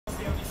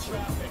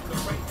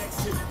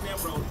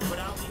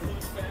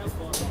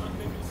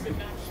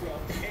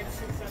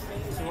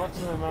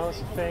to the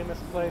most famous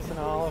place in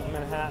all of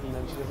Manhattan,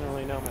 and she doesn't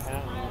really know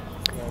Manhattan.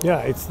 So. Yeah,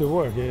 it's the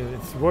work.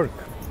 It's work.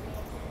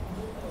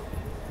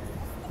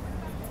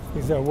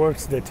 These are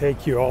works that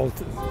take you all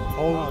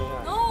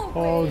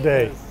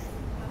day.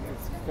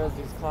 It's because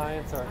these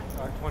clients are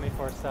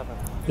 24/7.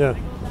 Yeah.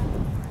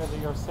 Because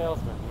you're a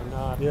salesman, you're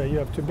not. Yeah, you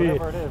have to be.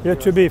 Whatever it is, You have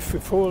to be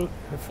full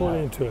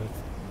into it.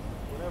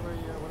 Whatever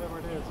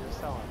it is, you're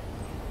selling.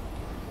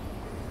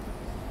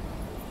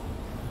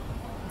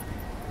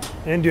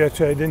 And you have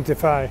to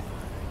identify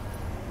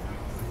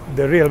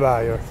the real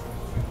buyer,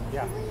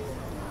 Yeah.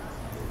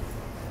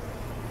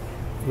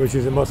 which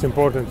is the most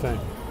important thing.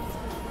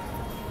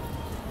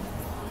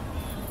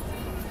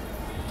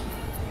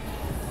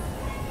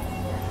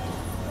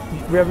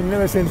 We have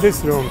never seen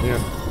this room here.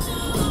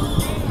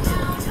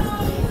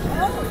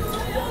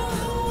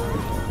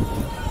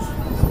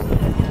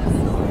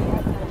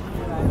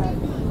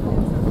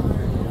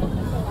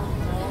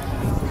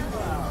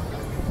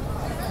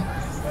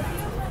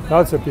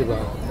 Lots of people.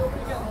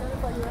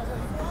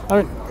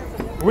 I mean,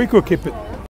 we could keep it